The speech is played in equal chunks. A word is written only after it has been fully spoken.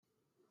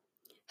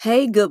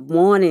Hey, good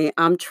morning.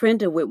 I'm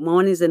Trenda with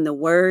Mornings in the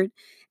Word,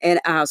 and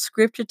our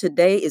scripture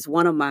today is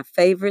one of my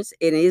favorites.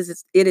 It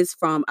is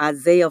from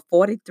Isaiah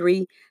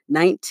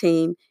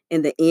 43:19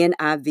 in the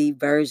NIV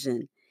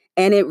version.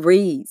 And it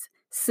reads,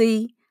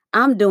 "See,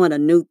 I'm doing a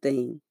new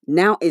thing.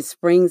 Now it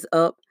springs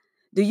up.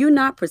 Do you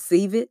not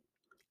perceive it?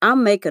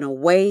 I'm making a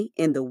way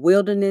in the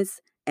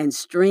wilderness and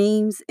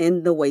streams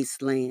in the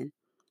wasteland."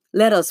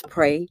 Let us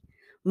pray.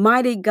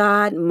 Mighty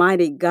God,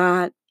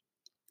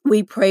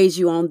 we praise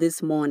you on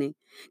this morning.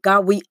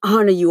 God, we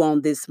honor you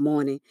on this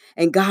morning.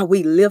 And God,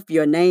 we lift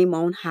your name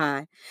on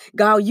high.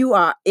 God, you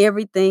are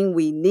everything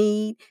we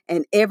need,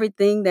 and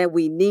everything that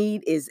we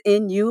need is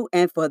in you.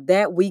 And for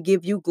that, we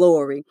give you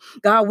glory.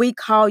 God, we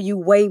call you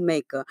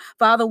Waymaker.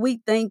 Father,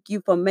 we thank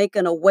you for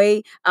making a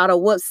way out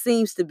of what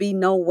seems to be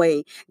no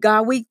way.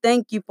 God, we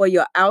thank you for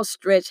your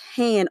outstretched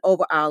hand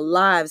over our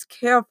lives,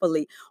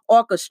 carefully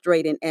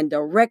orchestrating and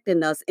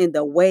directing us in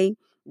the way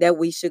that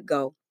we should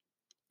go.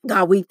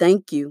 God, we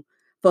thank you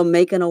for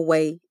making a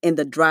way in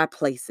the dry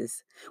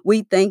places.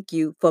 We thank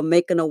you for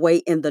making a way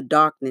in the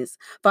darkness.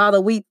 Father,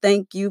 we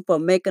thank you for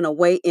making a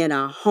way in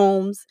our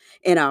homes,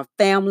 in our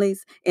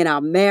families, in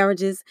our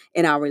marriages,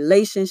 in our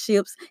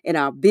relationships, in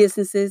our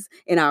businesses,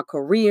 in our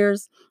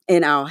careers,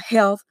 in our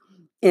health,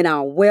 in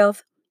our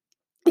wealth,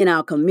 in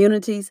our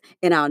communities,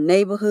 in our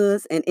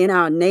neighborhoods, and in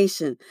our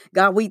nation.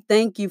 God, we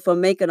thank you for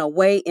making a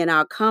way in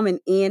our coming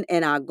in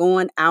and our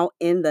going out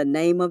in the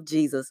name of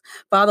Jesus.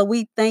 Father,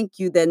 we thank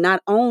you that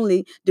not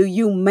only do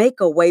you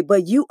make a way,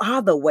 but you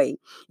are the way.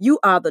 You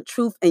are the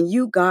truth, and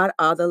you, God,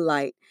 are the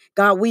light.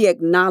 God, we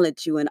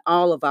acknowledge you in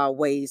all of our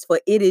ways, for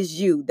it is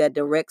you that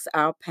directs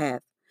our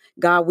path.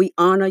 God, we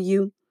honor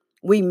you.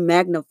 We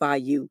magnify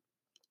you.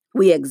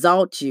 We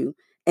exalt you.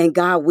 And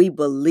God, we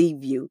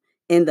believe you.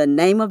 In the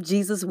name of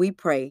Jesus, we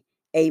pray.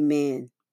 Amen.